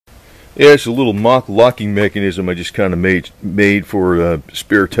Yeah, it's a little mock locking mechanism I just kind of made for a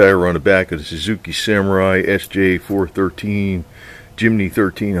spare tire on the back of the Suzuki Samurai SJ413 Jimny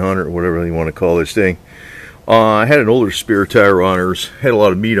 1300, whatever you want to call this thing. I had an older spare tire on it. Had a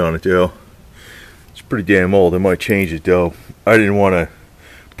lot of meat on it though. It's pretty damn old. I might change it though. I didn't want to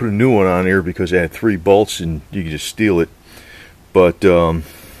put a new one on here because it had 3 bolts and you could just steal it. But I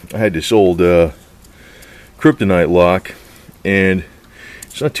had this old kryptonite lock, and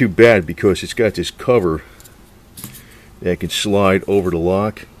it's not too bad because it's got this cover that can slide over the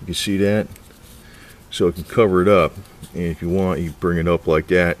lock. You can see that, so it can cover it up, and if you want, you bring it up like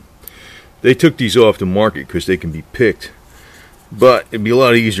that. They took these off the market because they can be picked, but it'd be a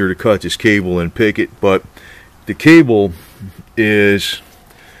lot easier to cut this cable and pick it. But the cable is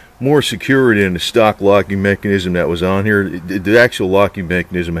more secure than the stock locking mechanism that was on here. The actual locking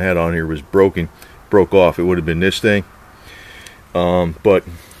mechanism I had on here was broke off. It would have been this thing, but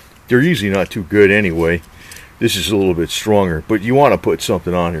they're usually not too good anyway. This is a little bit stronger, but you want to put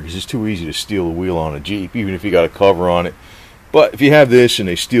something on here because it's too easy to steal a wheel on a Jeep, even if you got a cover on it. But if you have this and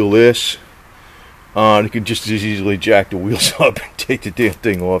they steal this, they can just as easily jack the wheels up and take the damn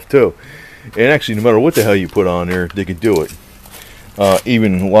thing off too. And actually, no matter what the hell you put on there, they can do it.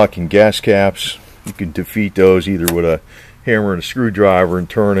 Even locking gas caps, you can defeat those either with a hammer and a screwdriver and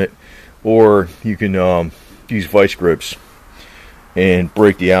turn it, or you can use vice grips and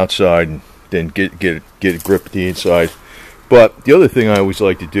break the outside and then get a grip at the inside. But the other thing I always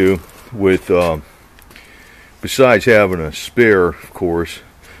like to do with, besides having a spare, of course,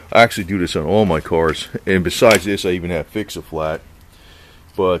 I actually do this on all my cars, and besides this, I even have fix-a-flat.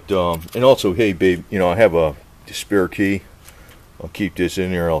 But and also, hey babe, you know, I have a spare key. I'll keep this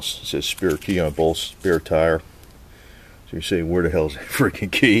in there. It says spare key on both spare tire. So you say, where the hell's that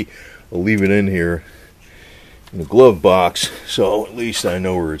freaking key? I'll leave it in here in the glove box, so at least I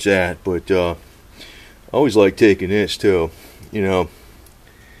know where it's at. But I always like taking this too. You know,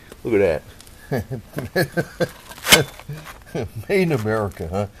 look at that. Made in America,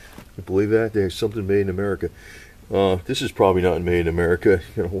 huh? You believe that? There's something made in America. This is probably not made in America.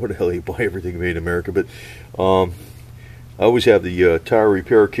 You know, what the hell, you buy everything made in America? But I always have the tire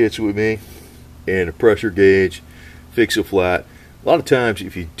repair kits with me, and a pressure gauge, fix-a-flat. A lot of times,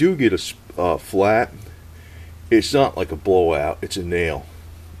 if you do get a flat, it's not like a blowout, it's a nail,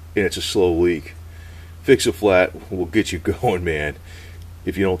 and it's a slow leak. Fix-a-flat will get you going, man,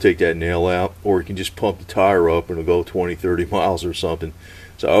 if you don't take that nail out, or you can just pump the tire up and it'll go 20-30 miles or something.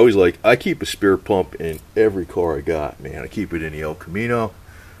 So I keep a spare pump in every car I got, man. I keep it in the El Camino,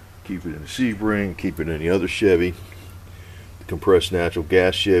 keep it in the Sebring, keep it in the other Chevy, the compressed natural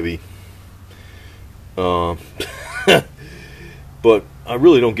gas Chevy. But I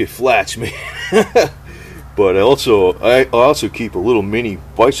really don't get flats, man. But I also keep a little mini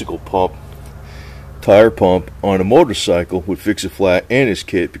bicycle pump, tire pump, on a motorcycle with fix-a-flat and his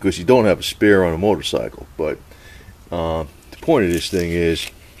kit, because you don't have a spare on a motorcycle. But the point of this thing is,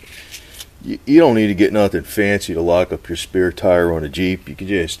 you don't need to get nothing fancy to lock up your spare tire on a Jeep. You can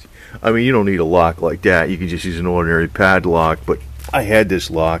just, I mean, you don't need a lock like that. You can just use an ordinary padlock. But I had this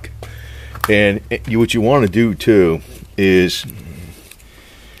lock, and what you want to do too is,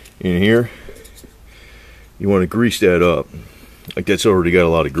 in here, you want to grease that up. Like, that's already got a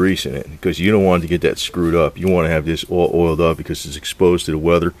lot of grease in it, because you don't want to get that screwed up. You want to have this all oiled up because it's exposed to the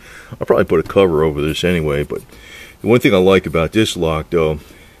weather. I'll probably put a cover over this anyway. But the one thing I like about this lock though,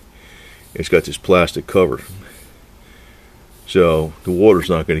 it's got this plastic cover, so the water's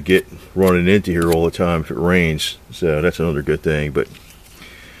not going to get running into here all the time if it rains. So that's another good thing. But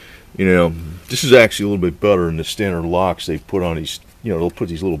you know, this is actually a little bit better than the standard locks they put on these. You know, they'll put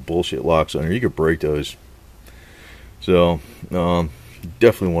these little bullshit locks on here. You could break those. So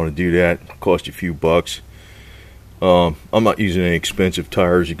definitely want to do that. It'll cost you a few bucks. I'm not using any expensive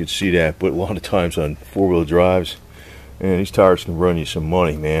tires, you can see that, but a lot of times on four-wheel drives, and these tires can run you some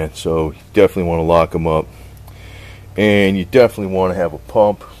money, man. So you definitely want to lock them up, and you definitely want to have a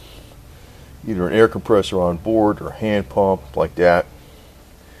pump, either an air compressor on board or a hand pump like that.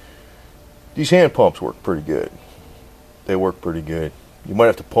 These hand pumps work pretty good. They work pretty good. You might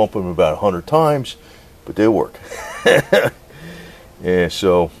have to pump them about 100 times, but they work. Yeah,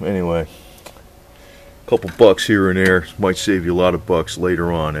 so anyway, a couple bucks here and there might save you a lot of bucks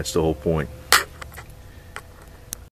later on. That's the whole point.